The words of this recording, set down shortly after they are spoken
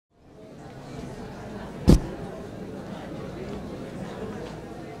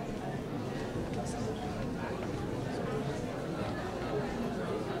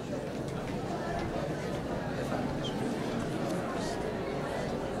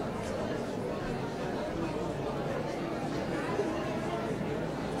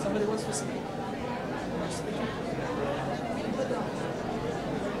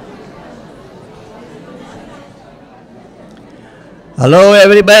Hello,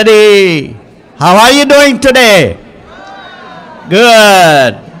 everybody. How are you doing today?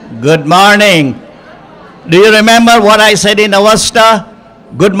 Good. Good morning. Do you remember what I said in Avesta?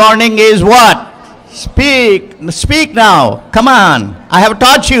 Good morning is what? Speak. Speak now. Come on. I have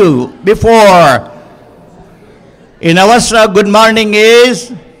taught you before. In Avesta, good morning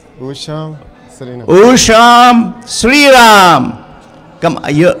is? Usham Sri Ram. Come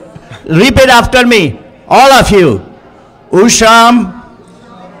on. You repeat after me. All of you. Usham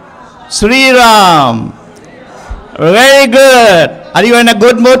Sri Ram. Very good. Are you in a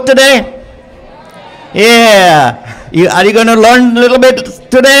good mood today? Yeah. Are you going to learn a little bit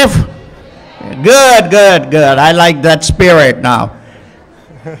today? Good, good, good. I like that spirit now.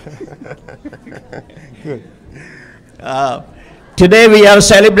 Good. Today we are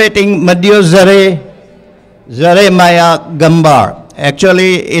celebrating Maidhyazaremaya Gahambar.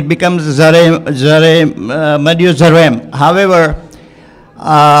 Actually, it becomes Maidhyazarem. However,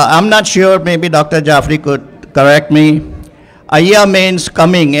 I'm not sure, maybe Dr. Jaffrey could correct me. Aya means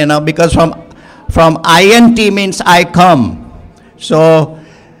coming, you know, because from INT means I come. So,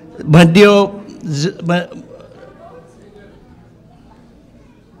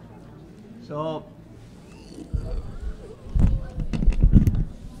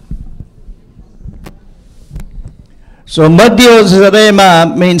 So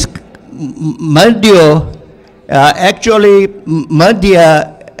Maidhyazarema means Maidhya. Actually,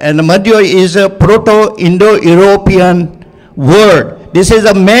 Maidhya and Maidhya is a Proto-Indo-European word. This is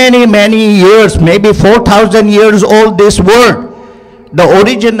a many years, maybe 4,000 years old, this word. The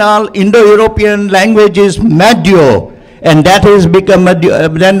original Indo-European language is Maidhya, and that has become Maidhya.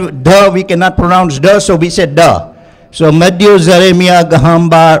 Then we cannot pronounce the, so we said the. So Maidhyazaremaya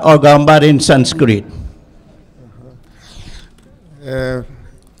Gahambar or Gahambar in Sanskrit.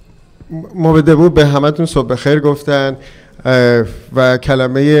 دبو به همتون صبح بخیر گفتن و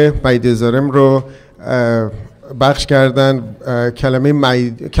کلمه مایدیازارم رو بخش کردن.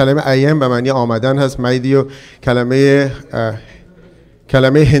 کلمه ایم به معنی آمدن هست. مایدیو کلمه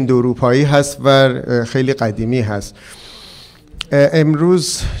هند اروپایی هست و خیلی قدیمی هست.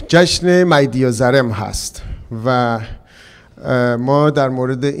 امروز جشن مایدیازارم هست و ما در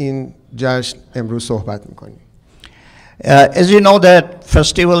مورد این جشن امروز صحبت میکنیم. As you know that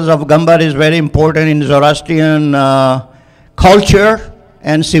festivals of Gahambar is very important in Zoroastrian culture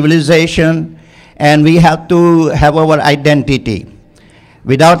and civilization, and we have to have our identity.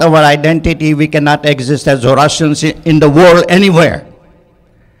 Without our identity, we cannot exist as Zoroastrians in the world anywhere.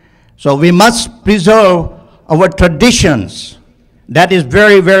 So we must preserve our traditions. That is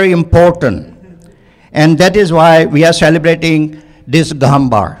very important. And that is why we are celebrating this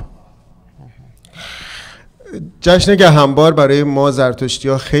Gahambar. جشن گهنبار برای ما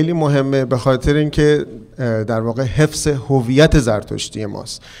زرتشتی‌ها خیلی مهمه به خاطر اینکه در واقع حفظ هویت زرتشتی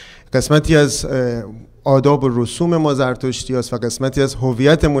ماست. قسمتی از آداب و رسوم ما زرتشتی هست و قسمتی از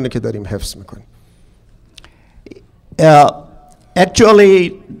هویتمونه که داریم حفظ میکنیم.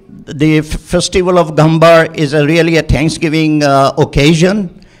 Actually, the festival of Gahambar is really a Thanksgiving occasion.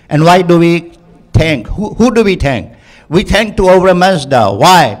 And why do we thank? Who do we thank? We thank to our Mazda.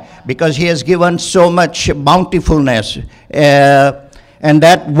 Why? Because he has given so much bountifulness. And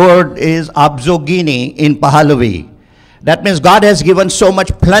that word is abzogini in Pahlavi. That means God has given so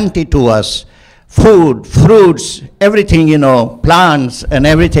much plenty to us. Food, fruits, everything, you know, plants and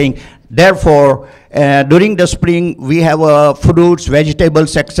everything. Therefore, during the spring, we have fruits,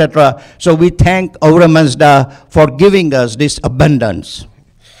 vegetables, etc. So we thank our Mazda for giving us this abundance.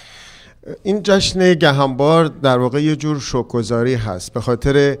 این جشن گهنبار در واقع یه جور شکرگزاری هست به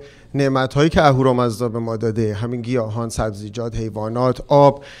خاطر نعمت‌هایی که اهورامزدا به ما داده، همین گیاهان، سبزیجات، حیوانات،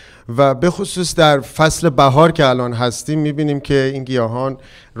 آب و به خصوص در فصل بهار که الان هستیم می‌بینیم که این گیاهان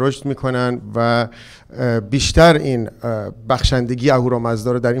رشد می‌کنن و بیشتر این بخشندگی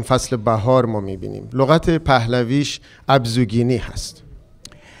اهورامزدا رو در این فصل بهار ما می‌بینیم. لغت پهلویش ابزوگینی هست.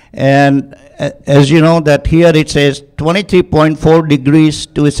 And as you know that here it says 23.4 degrees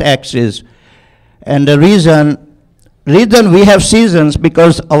to its axis. And the reason we have seasons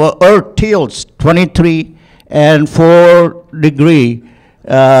because our earth tilts 23 and 4 degree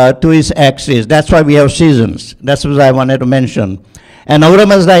to its axis. That's why we have seasons. That's what I wanted to mention. And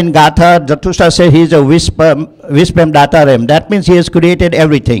Auramazda in Gatha, Zarathustra says he is a Vispam Datarem. That means he has created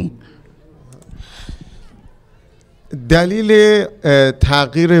everything. دلیل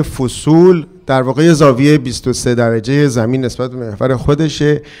تغییر فصول در واقع زاویه 23 درجه زمین نسبت به محور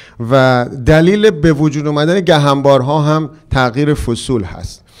خودشه و دلیل به وجود اومدن گهنبارها هم تغییر فصول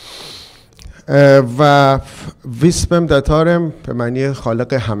هست. و ویسپم داتارم به معنی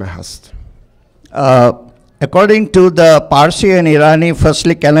خالق همه هست. According to the Parsi and Irani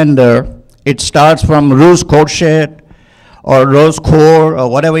firstly calendar, it starts from Ruz Khorshid or Roz Khor or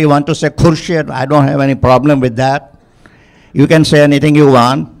whatever you want to say, Khurshid. I don't have any problem with that. You can say anything you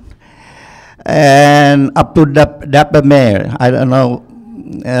want. And up to Dapamer, I don't know.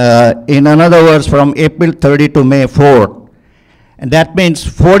 In another words, from April 30 to May 4th. And that means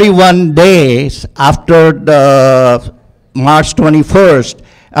 41 days after the March 21st,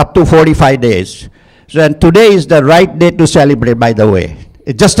 up to 45 days. So and today is the right day to celebrate, by the way.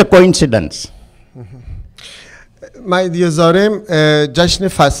 It's just a coincidence. مایدیازارم جشن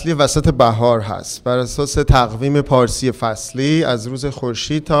فصلی وسط بهار هست. بر اساس تقویم پارسی فصلی از روز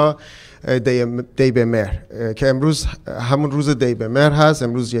خورشید تا دی به مهر که امروز همون روز دی به مهر هست.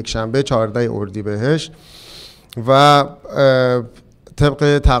 امروز یک شنبه 14 اردیبهشت و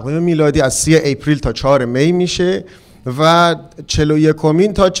طبق تقویم میلادی از 3 اپریل تا 4 می میشه و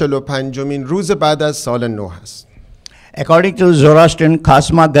 41مین تا 45مین روز بعد از سال نو هست. According to Zoroastrian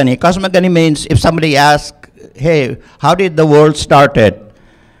cosmogony, cosmogony means if somebody asks, hey, how did the world started?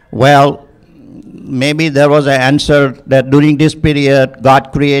 Well, maybe there was an answer that during this period,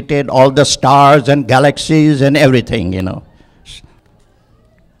 God created all the stars and galaxies and everything, you know.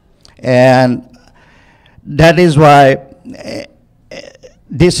 And that is why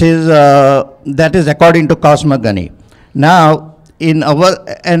that is according to cosmogony. Now, in our,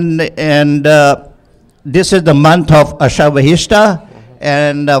 this is the month of Ashavahishta,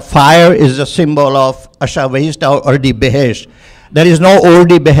 and fire is a symbol of Ashavahishta or Ordi Behesh. There is no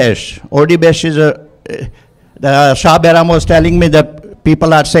Ordi Behesh. Ordi Behesh is the Shah Behram was telling me that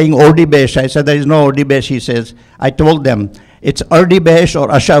people are saying Ordi Behesh. I said there is no Ordi Behesh, he says. I told them it's Ordi Behesh or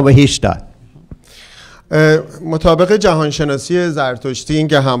Ashavahishta. مطابق جهانشناسی زرتشتی این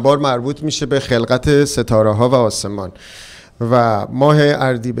گهنبار مربوط میشه به خلقت ستاره ها و آسمان و ماه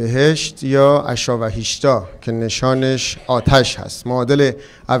اردیبهشت یا اشاوهیشتا که نشانش آتش هست. معادل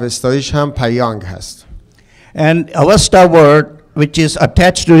اوستاییش هم پیانگ هست. And Avesta word which is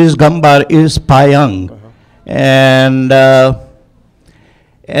attached to this Gambar is Payang. And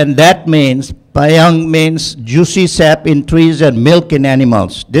that means, Payang means juicy sap in trees and milk in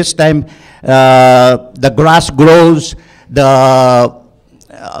animals. This time the grass grows, the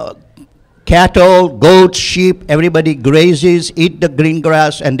cattle, goats, sheep, everybody grazes, eat the green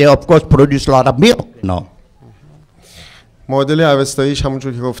grass, and they of course produce a lot of milk, you know. معادل اوستاییش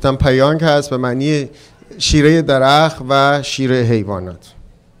همونجور که گفتم پیانگ هست به معنی شیره درخت و شیره حیوانات.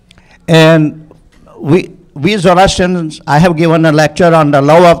 And we Zoroastrians, I have given a lecture on the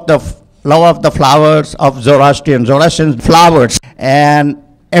love of the flowers of Zoroastrian flowers. And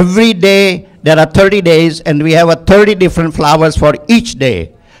every day there are 30 days, and we have 30 different flowers for each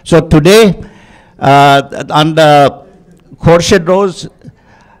day. So today, on the Khorshid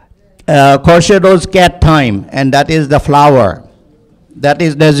Rose cat time, and that is the flower that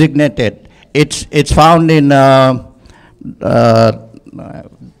is designated. It's found in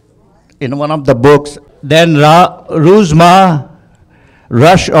one of the books. Then Ruzma,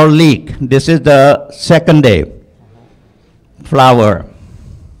 Rush or Leek. This is the second day flower.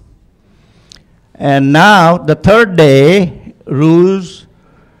 And now the third day, Ruz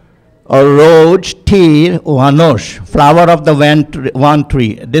or Roj, Tir, Wanosh, flower of the one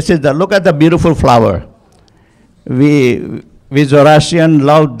tree. This is the, look at the beautiful flower. We Zoroastrian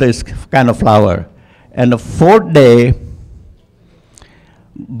love this kind of flower. And the fourth day,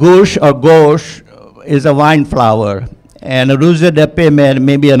 Gush or Gosh is a wine flower. And Ruze de Pemer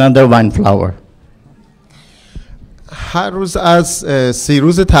may be another wine flower. هر روز از 3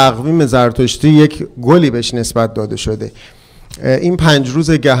 روز تقویم زرتشتی یک گلی بهش نسبت داده شده. این 5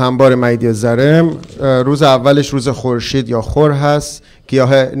 روز گهنبار مایدیازرم، روز اولش روز خورشید یا خور هست،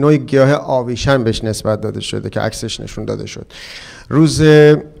 نوع گیاه آویشن بهش نسبت داده شده که عکسش نشون داده شد. روز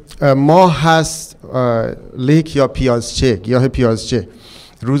ماه هست لیک یا پیازچه، گیاه پیازچه.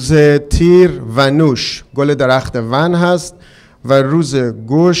 روز تیر و نوش، گل درخت ون هست و روز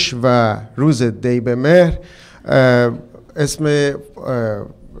گوش و روز دی به مهر اسم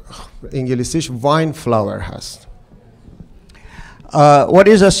انگلیسیش واین فلاور هست. What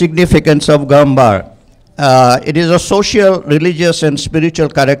is the significance of Gahambar? It is a social, religious, and spiritual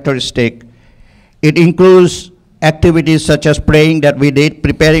characteristic. It includes activities such as praying that we did,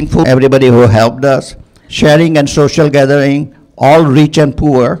 preparing food, everybody who helped us, sharing and social gathering, all rich and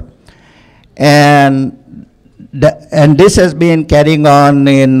poor. And this has been carrying on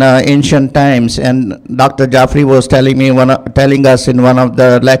in ancient times. And Dr. Jaffrey was telling us in one of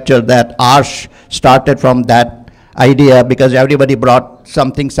the lectures that Arsh started from that idea because everybody brought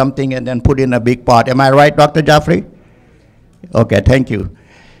something and then put in a big pot. Am I right, Dr. Jaffrey? Okay, thank you.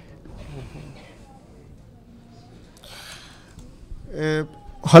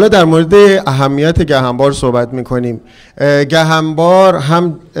 حالا در مورد اهمیت گهنبار صحبت میکنیم. گهنبار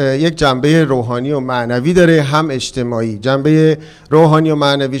هم یک جنبه روحانی و معنوی داره، هم اجتماعی. جنبه روحانی و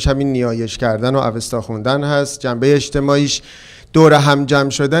معنویش همین نیایش کردن و اوستا خوندن هست. جنبه اجتماعیش دور هم جمع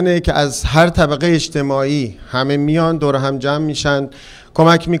شدنه که از هر طبقه اجتماعی همه میان دور هم جمع میشن،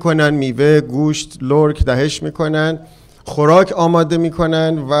 کمک میکنن، میوه، گوشت، لرک دهش میکنن، خوراک آماده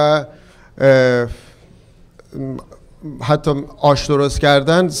میکنن و حتی آش درست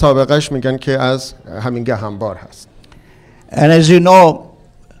کردن سابقش میگن که از همین گهنبار هست. And as you know,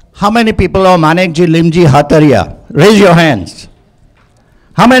 how many people know Manekji Limji Hataria? Raise your hands.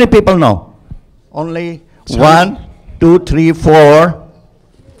 How many people know? Only 1, 2, 3, 4,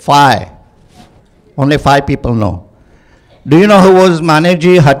 5. Only 5 people know. Do you know who was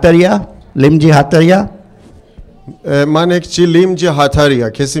Manekji Hataria? Limji Hataria? مانکجی لیمجی هاتاریا.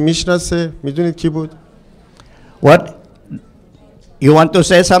 کسی میشناسه؟ میدونید کی بود؟ What? You want to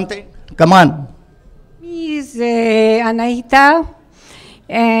say something? Come on. Is Anahita,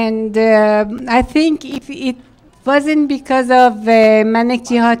 and I think if it wasn't because of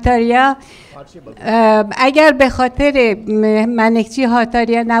Manekji Hataria, اگر به خاطر منکجی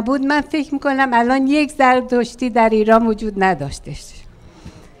هاتاریا نبود من فکر میکنم الان یک زرتشتی در ایران وجود نداشتش.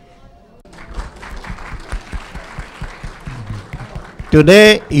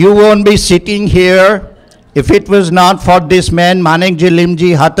 Today you won't be sitting here if it was not for this man Manekji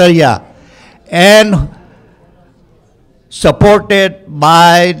Limji Hataria and supported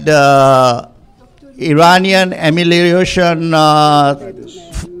by the Iranian Amelioration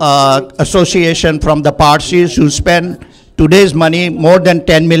Association from the Parsis, who spent today's money more than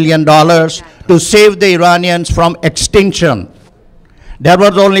 $10 million to save the Iranians from extinction. There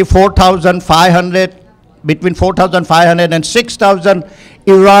was only 4,500, between 4,500 and 6,000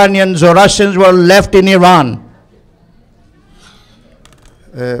 Iranian Zoroastrians were left in Iran.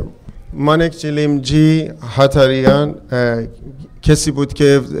 مانکجی لیمجی هاتاریان کسی بود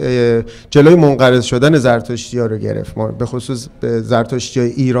که جلوی منقرض شدن زرتشتی‌ها رو گرفت. به خصوص به زرتشتی‌های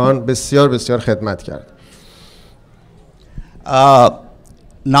ایران بسیار بسیار خدمت کرد.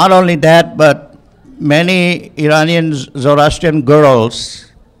 Not only that, but many Iranian Zoroastrian girls,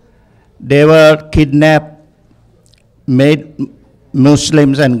 they were kidnapped, made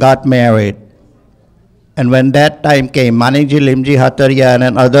Muslims and got married. And when that time came, Manekji Limji Hataria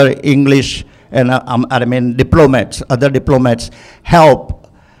and other English and diplomats, other diplomats helped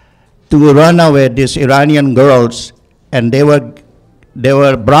to run away these Iranian girls, and they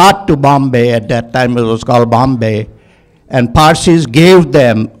were brought to Bombay. At that time it was called Bombay, and Parsis gave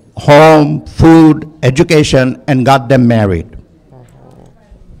them home, food, education, and got them married.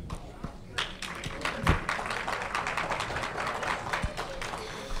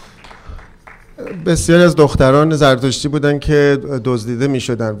 بسیاری از دختران زرتشتی بودن که دزدیده می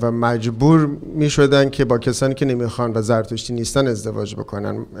شدن و مجبور می شدن که با کسانی که نمیخوان و زرتشتی نیستن ازدواج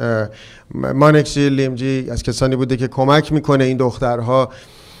بکنن. مانکجی لیمجی از کسانی بوده که کمک میکنه این دخترها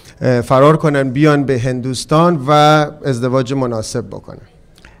فرار کنن بیان به هندوستان و ازدواج مناسب بکنن.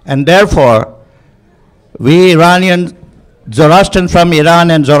 And therefore, we Iranian Zoroastrian from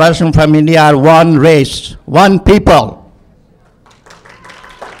Iran and Zoroastrian from India are one race, one people.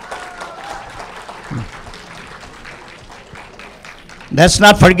 Let's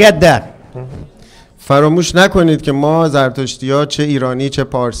not forget that. فراموش نکنید که ما زرتشتی‌ها چه ایرانی چه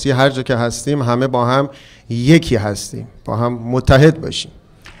پارسی هر جا که هستیم همه با هم یکی هستیم، با هم متحد باشیم.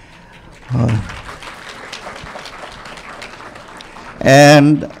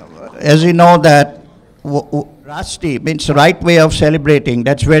 And as you know that Rasti means right way of celebrating,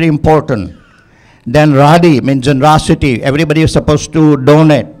 that's very important. Then Radi means generosity, everybody is supposed to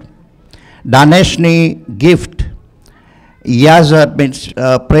donate. Daneshni, gift. Yazat means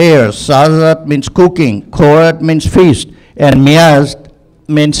prayers, Sazat means cooking, Khorat means feast, and Miyaz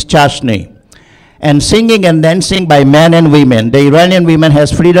means chashni. And singing and dancing by men and women. The Iranian women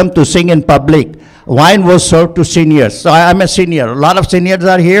has freedom to sing in public. Wine was served to seniors. So I'm a senior. A lot of seniors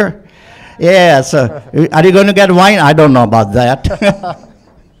are here. Yes. Are you going to get wine? I don't know about that.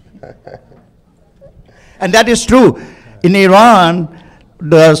 And that is true. In Iran,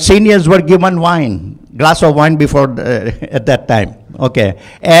 the seniors were given wine. Glass of wine before at that time. Okay.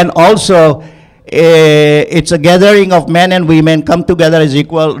 And also it's a gathering of men and women come together as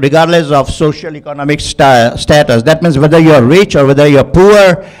equal regardless of social economic status. That means whether you're rich or whether you're poor,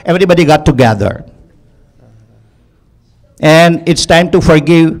 everybody got together. And it's time to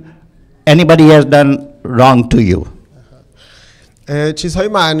forgive anybody has done wrong to you. چیزهای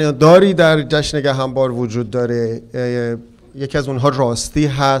معناداری در جشن گهنبار وجود داره. یکی از اونها راستی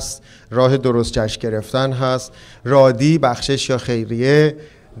هست، راه درست جشن گرفتن هست، رادی بخشش یا خیریه،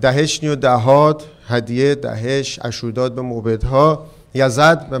 دهش نیو دهات هدیه، دهش اشودات به موبدها،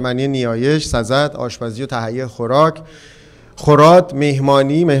 یزد به معنی نیایش، سزد آشپزی و تهیه خوراک، خورات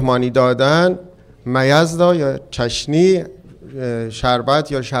مهمانی دادن، میزدا یا چشنی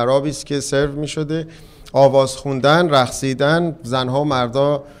شربت یا شرابی است که سرو می شده، آواز خوندن، رقصیدن، زنها و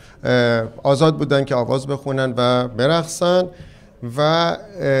مردا آزاد بودن که آواز بخونن و برقصن و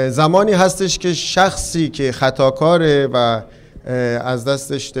زمانی هستش که شخصی که خطاکاره و از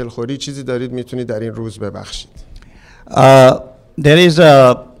دستش دلخوری چیزی دارید میتونید در این روز ببخشید. There is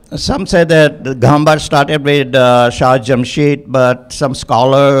some say that Gahambar started with Shah Jamshid, but some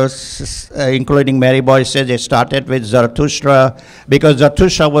scholars, including Mary Boy, said it started with Zarathustra because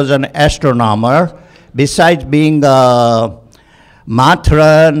Zarathustra was an astronomer. Besides being a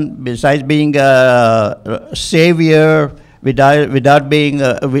matron, besides being a savior, without being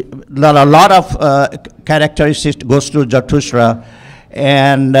a lot of characteristics goes to Zarathustra,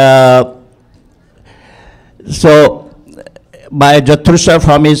 and so by Zarathustra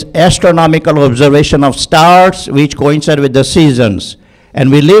from his astronomical observation of stars, which coincide with the seasons. And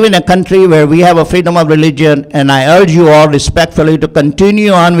we live in a country where we have a freedom of religion, and I urge you all respectfully to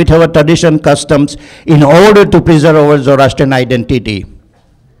continue on with our tradition customs in order to preserve our Zoroastrian identity.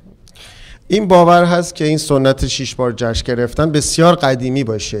 این باور هست که این سنت 6 بار جشن گرفتن بسیار قدیمی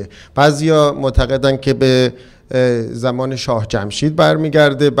باشه. بعضیا معتقدن که به زمان شاه جمشید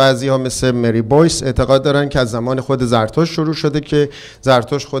برمیگرده، بعضی‌ها مثل مری بویس اعتقاد دارن که از زمان خود زرتشت شروع شده که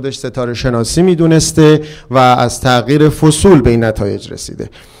زرتشت خودش ستاره شناسی میدونسته و از تغییر فصول به این نتایج رسیده.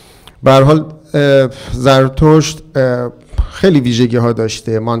 به هر حال زرتشت خیلی ویژگی ها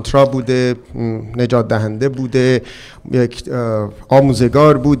داشته، مانترا بوده، نجات دهنده بوده، یک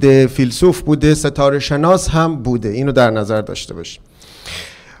آموزگار بوده، فیلسوف بوده، ستاره شناس هم بوده. اینو در نظر داشته باشیم.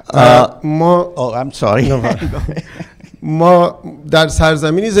 ما در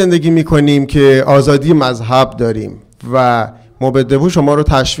سرزمینی زندگی میکنیم که آزادی مذهب داریم و مبدبو شما رو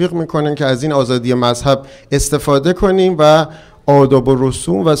تشویق میکنن که از این آزادی مذهب استفاده کنیم و آداب و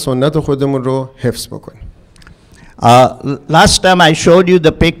رسوم و سنت خودمون رو حفظ بکنیم. Last time I showed you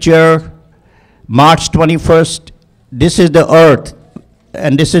the picture, March 21st, this is the earth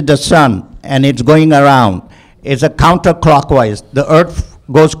and this is the sun and it's going around. It's a counterclockwise. The earth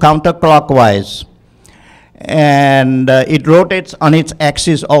goes counterclockwise and it rotates on its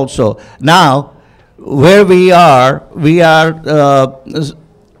axis also. Now, where we are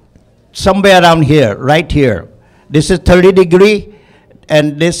somewhere around here, right here. This is 30 degree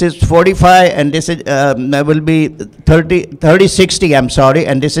and this is 45 and this is will be 30 60, I'm sorry,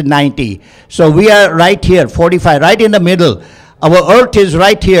 and this is 90. So we are right here, 45, right in the middle. Our earth is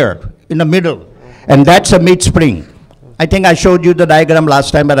right here in the middle, and that's a mid-spring. I think I showed you the diagram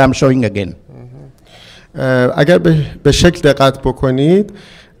last time, but I'm showing again. اگر به شکل دقت بکنید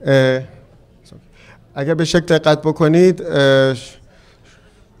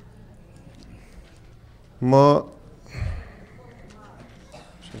ما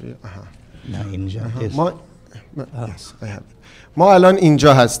الان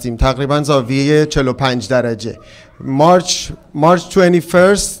اینجا هستیم، تقریبا زاویه 45 درجه. مارچ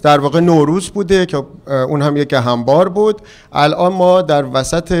 21 در واقع نوروز بوده که اون هم یک گهنبار بود. الان ما در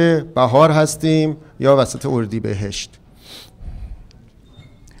وسط بهار هستیم یا وسط اردیبهشت.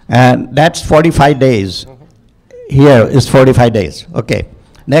 And that's 45 days. Here is 45 days. Okay.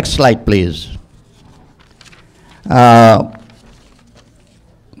 Next slide, please.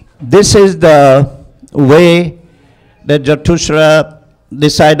 This is the way that Zarathustra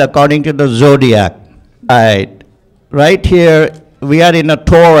decide according to the zodiac. Right here, we are in a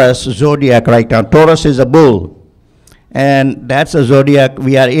Taurus zodiac right now. Taurus is a bull, and that's a zodiac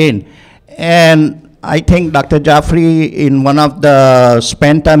we are in. And I think Dr. Jaffrey, in one of the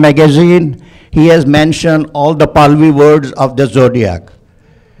Spenta magazine, he has mentioned all the Palvi words of the zodiac.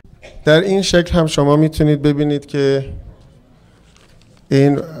 در این شکل هم شما میتونید ببینید که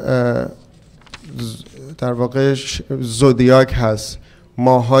این در واقع زودیاک هست.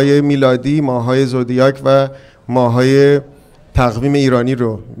 ماه‌های میلادی، ماه‌های زودیاک و ماه‌های تقویم ایرانی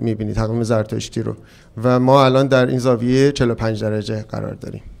رو می‌بینید، تقویم زرتشتی رو. و ما الان در این زاویه 45 درجه قرار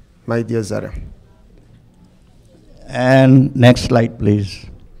داریم. مایدیازرم. And next slide, please.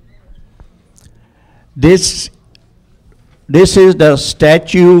 This is the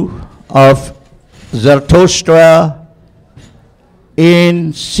statue of Zarathustra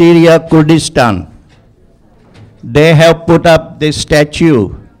in Syria, Kurdistan. They have put up this statue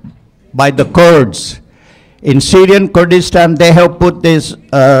by the Kurds, In Syrian Kurdistan, they have put this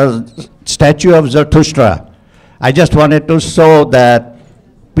statue of Zarathustra. I just wanted to show that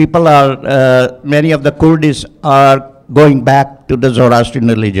people are, many of the Kurds are going back to the Zoroastrian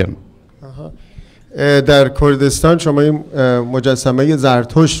religion. در کردستان شما این مجسمه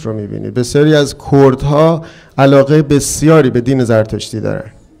زرتشت رو میبینید. بسیاری از کردها علاقه بسیاری به دین زرتشتی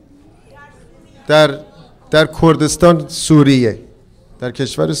دارن. در کردستان سوریه، در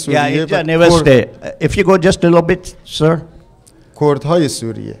کشور سوریه. If you go just a little bit, sir. کردهای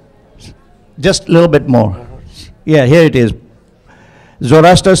سوریه. Just a little bit more. Yeah, here it is.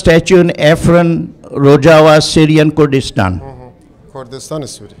 Zoroaster statue in Afrin, Rojava, Syrian Kurdistan. کردستان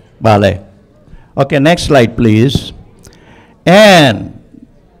سوریه. Bale. Okay, next slide, please. And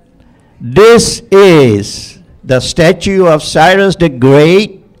this is the statue of Cyrus the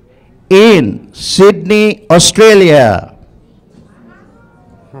Great in Sydney, Australia.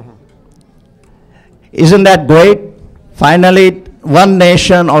 Isn't that great? Finally, one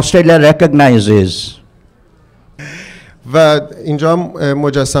nation, Australia, recognizes. و اینجا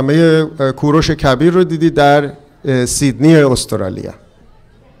مجسمه کوروش کبیر رو دیدی در سیدنی استرالیا.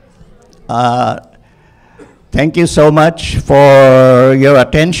 Thank you so much for your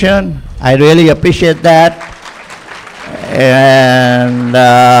attention. I really appreciate that. And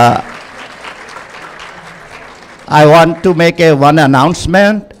I want to make one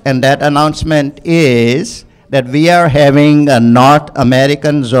announcement, and that announcement is that we are having a North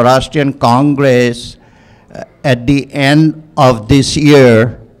American Zoroastrian Congress at the end of this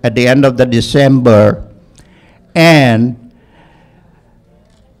year, at the end of the December, and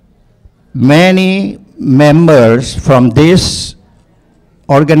many members from this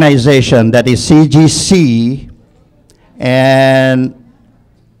organization, that is CGC, and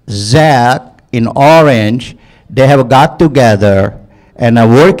Zach in Orange, they have got together and are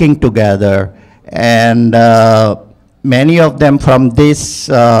working together, and many of them from this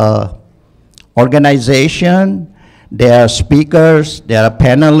organization, they are speakers, they are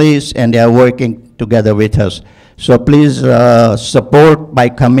panelists, and they are working together with us. So please support by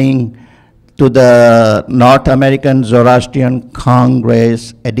coming to the North American Zoroastrian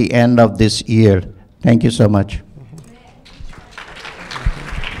Congress at the end of this year. Thank you so much.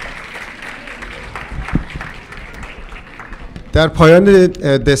 در پایان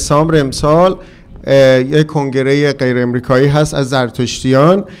دسامبر امسال یک کنگره غیر امریکایی هست از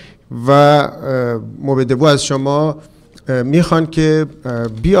زرتشتیان و مبدبو از شما میخوان که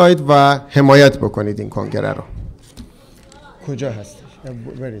بیاید و حمایت بکنید این کنگره رو. کجا هستش؟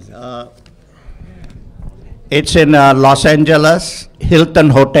 It's in Los Angeles, Hilton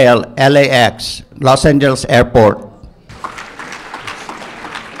Hotel, LAX, Los Angeles Airport.